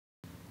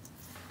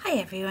Hi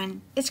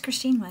everyone, it's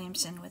Christine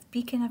Williamson with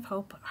Beacon of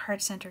Hope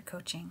Heart Center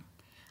Coaching.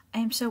 I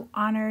am so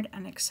honored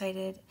and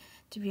excited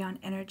to be on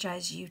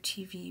Energize You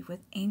TV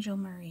with Angel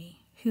Marie,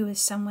 who is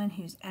someone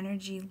whose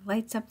energy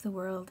lights up the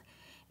world,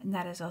 and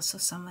that is also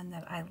someone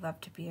that I love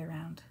to be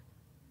around.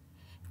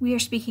 We are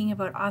speaking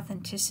about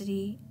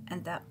authenticity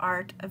and the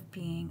art of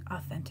being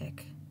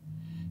authentic.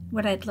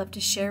 What I'd love to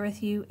share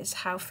with you is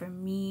how, for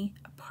me,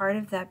 a part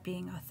of that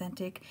being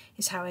authentic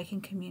is how I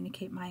can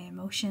communicate my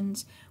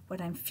emotions,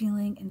 what I'm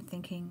feeling and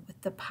thinking with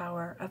the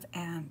power of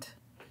and.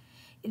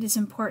 It is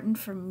important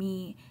for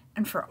me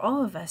and for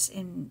all of us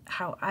in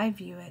how I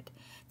view it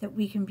that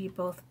we can be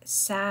both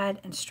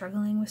sad and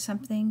struggling with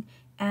something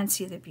and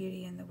see the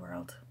beauty in the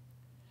world.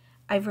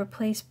 I've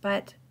replaced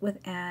but with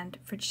and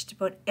for just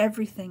about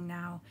everything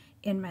now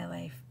in my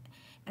life,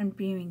 and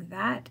viewing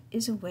that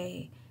is a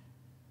way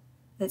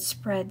that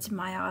spreads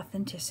my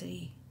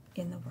authenticity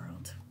in the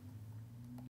world.